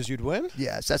 because he knows you'd win.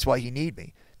 Yes, that's why he need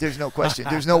me. There's no question.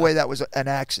 There's no way that was an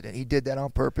accident. He did that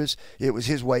on purpose. It was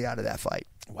his way out of that fight.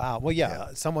 Wow. Well, yeah.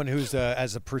 Someone who's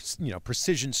as a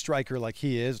precision striker like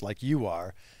he is, like you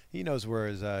are. He knows where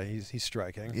he's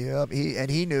striking. Yeah,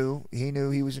 he knew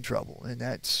he was in trouble, and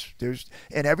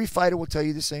every fighter will tell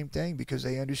you the same thing because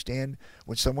they understand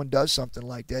when someone does something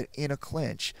like that in a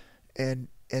clinch, and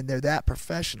they're that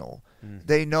professional,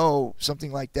 they know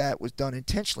something like that was done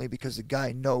intentionally because the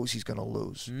guy knows he's going to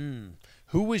lose.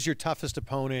 Who was your toughest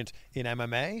opponent in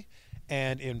MMA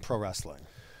and in pro wrestling?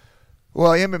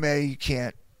 Well, MMA you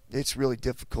can't. It's really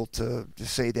difficult to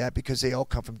say that because they all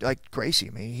come from, like Gracie.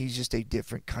 I mean, he's just a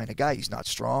different kind of guy. He's not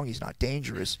strong. He's not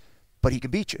dangerous, but he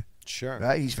can beat you. Sure.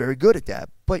 Right? He's very good at that,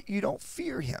 but you don't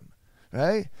fear him,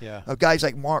 right? Yeah. Guys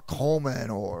like Mark Coleman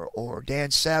or Dan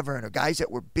Severn or guys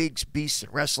that were big beasts in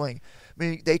wrestling, I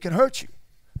mean, they can hurt you,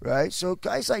 right? So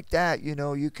guys like that, you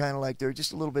kind of like they're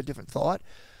just a little bit different thought.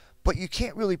 but you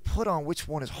can't really put on which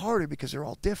one is harder because they're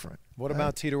all different. What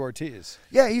about Tito Ortiz?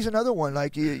 Yeah, he's another one.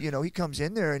 Like, you know, he comes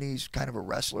in there and he's kind of a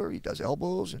wrestler. He does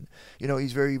elbows and, you know,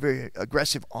 he's very, very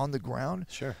aggressive on the ground.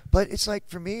 Sure. But it's like,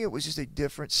 for me, it was just a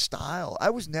different style. I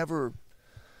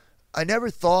never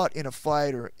thought in a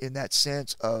fight or in that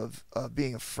sense of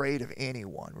being afraid of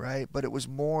anyone, right? But it was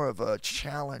more of a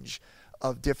challenge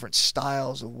of different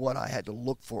styles of what I had to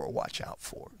look for or watch out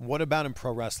for. What about in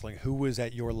pro wrestling? Who was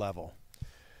at your level?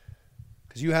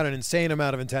 Because you had an insane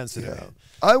amount of intensity. Yeah.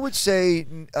 I would say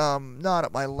not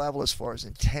at my level as far as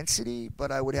intensity,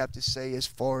 but I would have to say as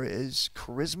far as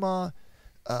charisma,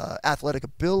 athletic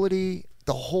ability,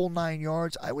 the whole 9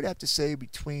 yards, I would have to say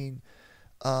between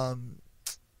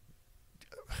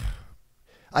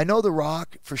I know The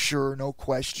Rock for sure, no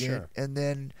question. Sure. And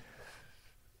then,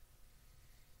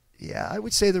 yeah, I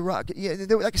would say The Rock. Yeah,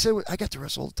 like I said, I got to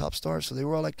wrestle all the top stars, so they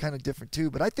were all like kind of different too.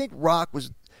 But I think Rock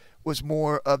was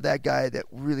more of that guy that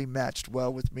really matched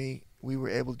well with me. We were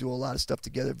able to do a lot of stuff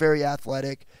together. Very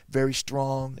athletic, very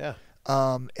strong. Yeah.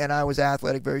 And I was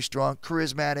athletic, very strong,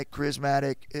 charismatic.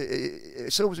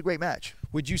 So it was a great match.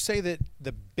 Would you say that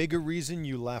the bigger reason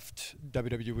you left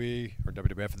WWE or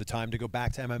WWF at the time to go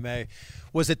back to MMA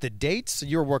was it the dates?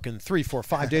 You were working 3, 4,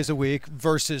 5 days a week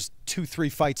versus 2, 3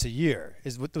 fights a year.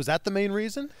 Was that the main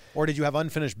reason, or did you have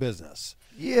unfinished business?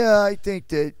 Yeah, I think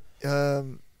that.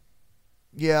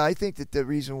 I think that the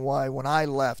reason why when I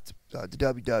left the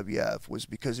WWF was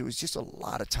because it was just a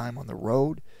lot of time on the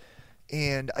road.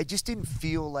 And I just didn't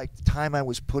feel like the time I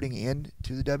was putting in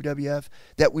to the WWF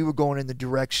that we were going in the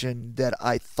direction that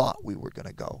I thought we were going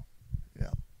to go.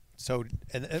 Yeah. So,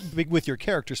 and with your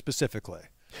character specifically.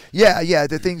 Yeah,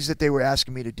 the things that they were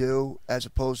asking me to do as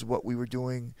opposed to what we were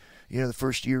doing, you know, the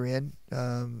first year in.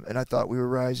 And I thought we were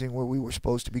rising where we were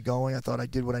supposed to be going. I thought I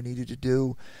did what I needed to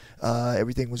do.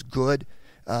 Everything was good.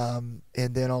 And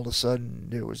then all of a sudden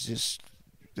there was just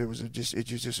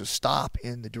a stop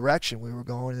in the direction we were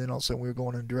going, and then all of a sudden we were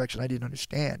going in a direction I didn't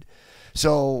understand.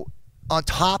 So on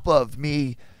top of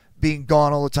me being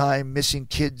gone all the time, missing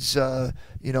kids,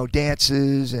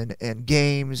 dances and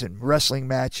games and wrestling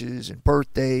matches and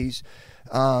birthdays,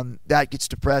 that gets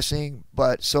depressing.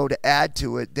 But so to add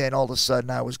to it, then all of a sudden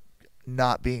I was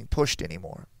not being pushed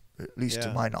anymore, at least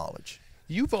to my knowledge.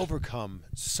 You've overcome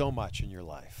so much in your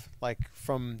life, like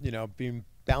from, being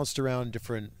bounced around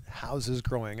different houses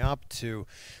growing up to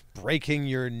breaking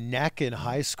your neck in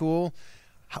high school.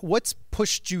 What's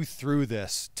pushed you through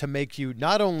this to make you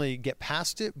not only get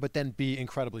past it, but then be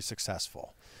incredibly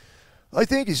successful? I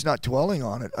think it's not dwelling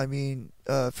on it. I mean,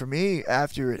 for me,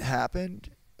 after it happened,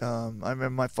 I remember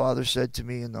my father said to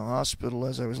me in the hospital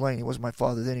as I was laying, he wasn't my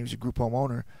father then, he was a group home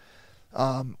owner.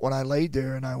 When I laid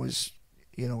there and I was,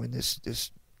 in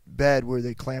this bed where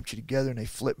they clamped you together and they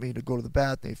flipped me to go to the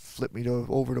bath, they flipped me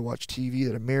over to watch TV.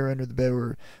 They had a mirror under the bed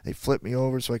where they flipped me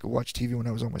over so I could watch TV when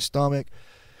I was on my stomach.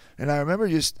 And I remember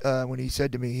just when he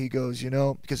said to me, he goes,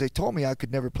 because they told me I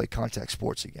could never play contact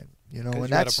sports again. And you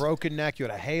had a broken neck, you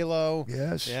had a halo.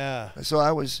 Yes. Yeah. So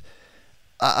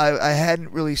I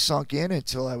hadn't really sunk in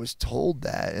until I was told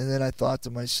that, and then I thought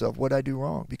to myself, what did I do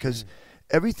wrong? Because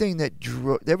everything that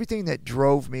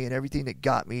drove me and everything that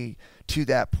got me to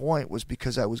that point was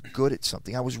because I was good at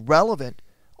something. I was relevant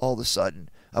all of a sudden.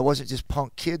 I wasn't just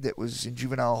punk kid that was in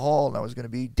juvenile hall and I was going to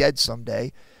be dead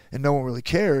someday and no one really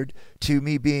cared, to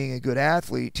me being a good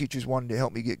athlete, teachers wanted to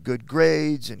help me get good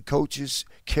grades and coaches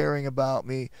caring about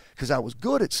me because I was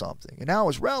good at something. And now I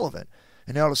was relevant.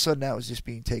 And all of a sudden that was just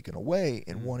being taken away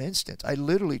in one instance. I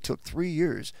literally took 3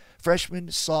 years,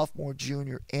 freshman, sophomore,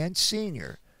 junior, and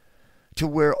senior, to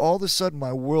where all of a sudden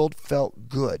my world felt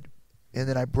good. And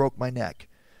then I broke my neck.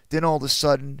 Then all of a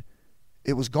sudden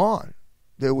it was gone.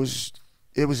 It was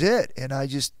it. And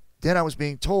then I was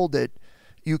being told that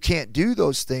you can't do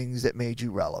those things that made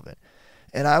you relevant.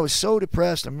 And I was so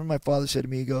depressed. I remember my father said to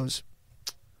me, he goes,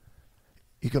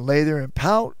 you can lay there and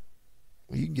pout,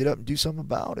 or you can get up and do something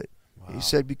about it. Wow. He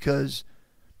said, because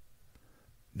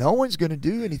no one's going to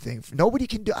do anything. Nobody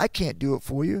can do. I can't do it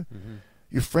for you. Mm-hmm.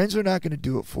 Your friends are not going to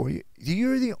do it for you.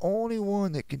 You're the only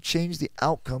one that can change the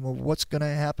outcome of what's going to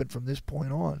happen from this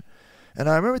point on. And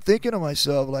I remember thinking to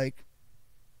myself, like,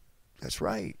 that's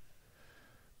right.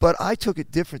 But I took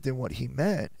it different than what he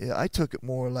meant. I took it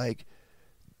more like,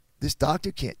 this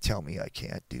doctor can't tell me I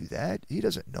can't do that. He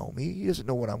doesn't know me. He doesn't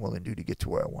know what I'm willing to do to get to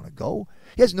where I want to go.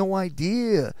 He has no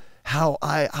idea how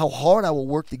hard I will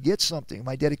work to get something,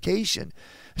 my dedication.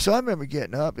 So I remember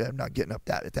getting up. I'm not getting up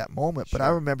at that moment, but I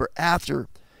remember after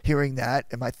hearing that,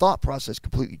 and my thought process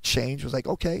completely changed. It was like,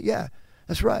 okay, yeah,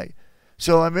 that's right.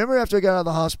 So I remember after I got out of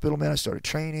the hospital, man, I started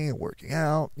training and working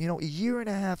out. A year and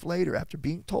a half later, after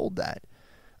being told that,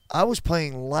 I was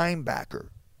playing linebacker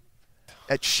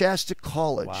at Shasta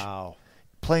College. Wow.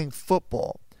 Playing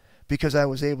football because I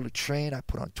was able to train. I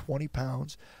put on 20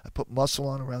 pounds. I put muscle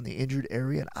on around the injured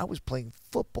area, and I was playing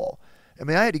football. I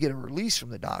mean, I had to get a release from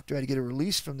the doctor. I had to get a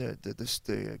release from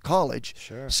the college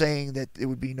saying that it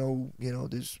would be no,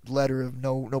 this letter of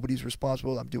nobody's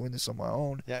responsible. I'm doing this on my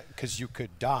own. Yeah, because you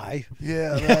could die.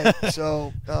 Yeah, right.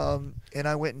 So, and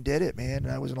I went and did it, man,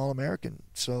 and I was an All-American.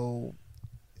 So,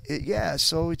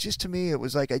 so it just, to me, it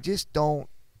was like I just don't,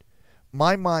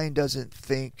 my mind doesn't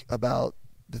think about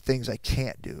the things I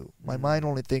can't do. My mind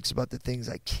only thinks about the things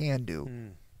I can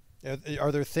do.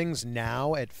 Are there things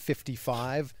now at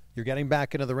 55, you're getting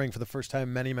back into the ring for the first time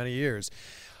in many, many years.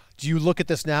 Do you look at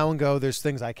this now and go, there's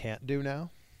things I can't do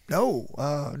now? No.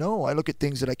 I look at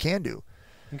things that I can do.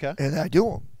 Okay. And I do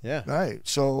them. Yeah. Right.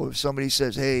 So if somebody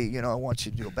says, hey, I want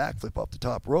you to do a backflip off the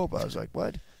top rope, I was like,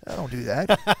 what? I don't do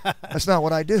that. That's not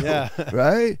what I do. Yeah.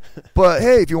 Right? But,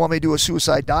 hey, if you want me to do a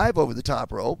suicide dive over the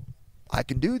top rope, I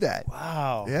can do that.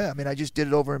 Wow. Yeah. I mean, I just did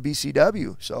it over in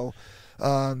BCW. So,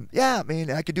 I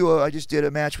mean, I just did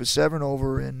a match with Severn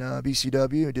over in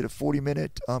BCW. I did a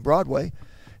 40-minute on Broadway.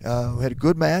 We had a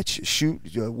good match,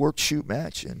 work-shoot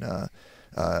match, and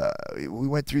we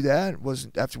went through that.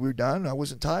 After we were done, I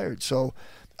wasn't tired. So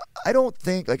I don't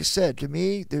think, like I said, to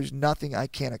me, there's nothing I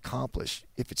can't accomplish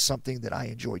if it's something that I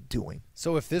enjoy doing.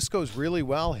 So if this goes really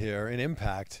well here in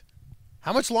Impact,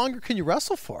 how much longer can you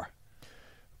wrestle for?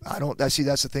 That's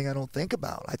the thing I don't think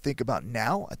about. I think about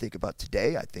now. I think about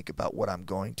today. I think about what I'm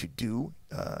going to do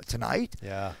tonight.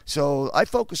 Yeah. So I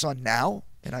focus on now,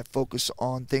 and I focus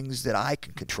on things that I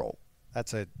can control.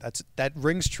 That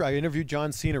rings true. I interviewed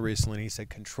John Cena recently, and he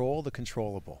said, control the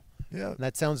controllable. Yeah. And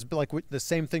that sounds like the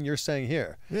same thing you're saying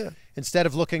here. Yeah. Instead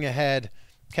of looking ahead,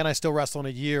 can I still wrestle in a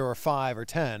year or 5 or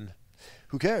 10?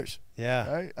 Who cares?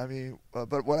 Yeah. Right? I mean,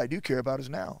 but what I do care about is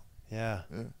now. Yeah.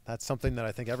 That's something that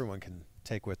I think everyone can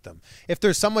take with them. If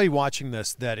there's somebody watching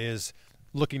this that is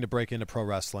looking to break into pro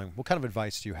wrestling, what kind of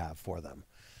advice do you have for them?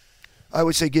 I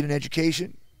would say get an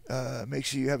education, make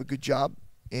sure you have a good job,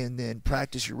 and then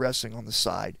practice your wrestling on the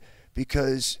side.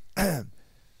 Because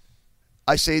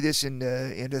I say this in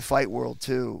the fight world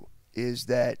too, is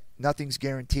that nothing's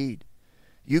guaranteed.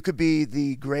 You could be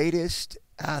the greatest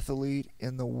athlete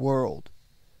in the world,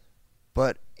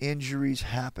 but injuries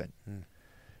happen.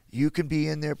 You can be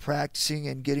in there practicing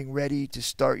and getting ready to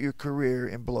start your career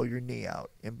and blow your knee out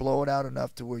and blow it out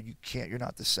enough to where you're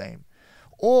not the same.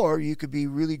 Or you could be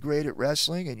really great at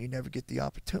wrestling and you never get the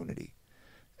opportunity.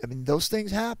 I mean, those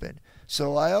things happen.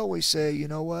 So I always say, you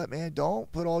know what, man,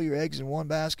 don't put all your eggs in one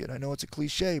basket. I know it's a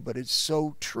cliche, but it's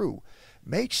so true.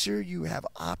 Make sure you have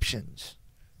options.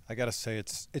 I got to say,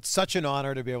 it's such an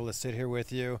honor to be able to sit here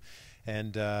with you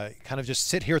and kind of just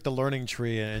sit here at the learning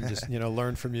tree and just,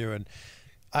 learn from you. And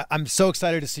I'm so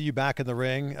excited to see you back in the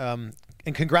ring. And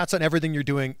congrats on everything you're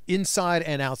doing inside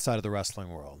and outside of the wrestling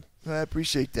world. I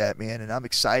appreciate that, man. And I'm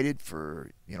excited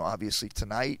for, obviously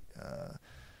tonight.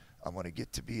 I'm going to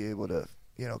get to be able to,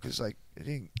 because I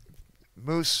think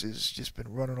Moose has just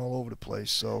been running all over the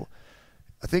place. So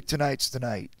I think tonight's the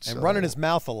night. And running his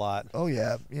mouth a lot. Oh,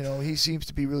 yeah. He seems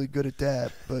to be really good at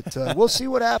that. But we'll see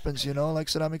what happens, Like I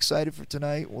said, I'm excited for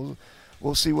tonight.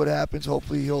 We'll see what happens.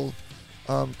 Hopefully he'll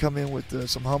come in with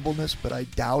some humbleness, but I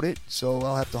doubt it. So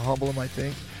I'll have to humble him, I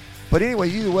think. But anyway,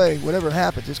 either way, whatever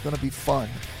happens, it's going to be fun.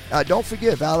 Don't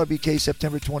forget, Valor BK,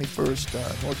 September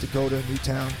 21st, North Dakota,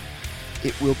 Newtown.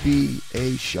 It will be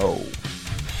a show.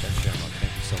 Ken Shamrock,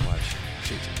 thank you so much.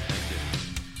 Appreciate you. Thank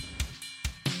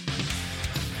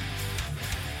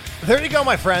you. There you go,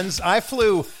 my friends. I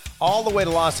flew all the way to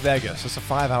Las Vegas. It's a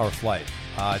 5-hour flight.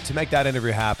 To make that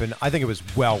interview happen, I think it was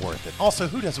well worth it. Also,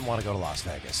 who doesn't want to go to Las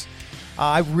Vegas?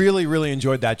 I really, really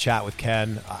enjoyed that chat with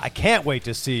Ken. I can't wait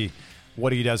to see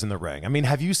what he does in the ring. I mean,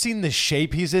 have you seen the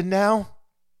shape he's in now?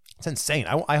 It's insane.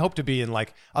 I hope to be in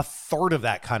like a third of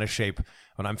that kind of shape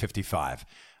when I'm 55.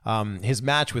 His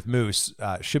match with Moose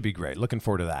should be great. Looking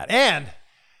forward to that. And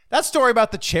that story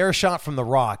about the chair shot from The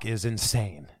Rock is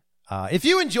insane. If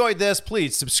you enjoyed this,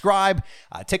 please subscribe,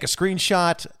 take a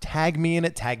screenshot, tag me in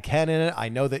it, tag Ken in it. I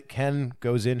know that Ken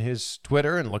goes in his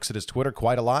Twitter and looks at his Twitter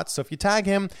quite a lot. So if you tag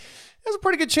him, there's a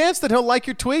pretty good chance that he'll like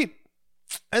your tweet.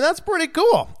 And that's pretty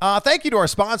cool. Thank you to our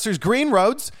sponsors, Green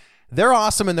Roads. They're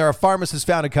awesome, and they're a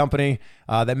pharmacist-founded company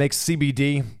that makes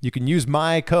CBD. You can use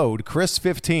my code,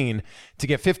 Chris15, to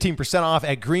get 15% off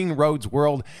at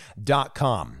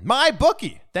greenroadsworld.com.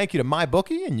 MyBookie. Thank you to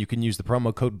MyBookie, and you can use the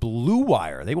promo code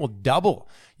BLUEWIRE. They will double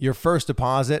your first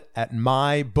deposit at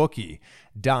mybookie.ag.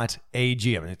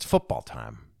 I mean, it's football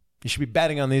time. You should be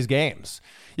betting on these games.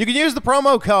 You can use the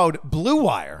promo code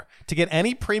BLUEWIRE to get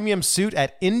any premium suit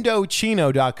at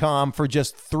Indochino.com for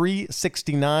just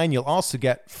 $369. You'll also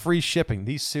get free shipping.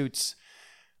 These suits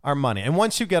are money. And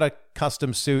once you get a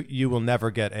custom suit, you will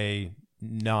never get a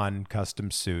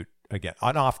non-custom suit again.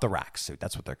 An off-the-rack suit,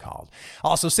 that's what they're called.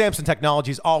 Also, Samson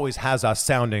Technologies always has us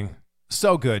sounding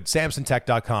so good.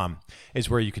 SamsonTech.com is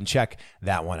where you can check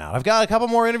that one out. I've got a couple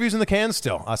more interviews in the can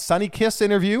still. A Sonny Kiss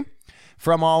interview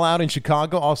from All Out in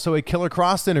Chicago. Also a Killer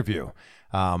Cross interview,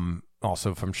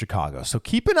 also from Chicago. So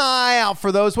keep an eye out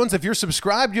for those ones. If you're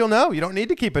subscribed, you'll know. You don't need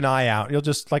to keep an eye out. You'll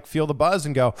just like feel the buzz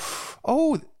and go,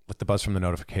 oh, with the buzz from the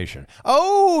notification.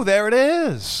 Oh, there it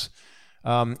is.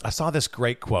 I saw this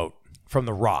great quote from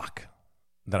The Rock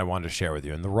that I wanted to share with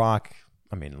you. And The Rock,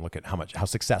 I mean, look at how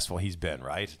successful he's been,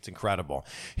 right? It's incredible.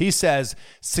 He says,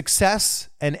 success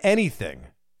in anything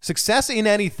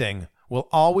will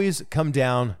always come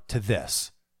down to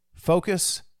this: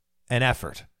 focus and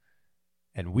effort.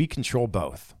 And we control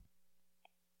both.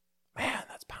 Man,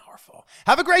 that's powerful.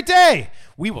 Have a great day.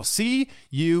 We will see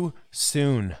you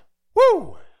soon.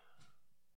 Woo!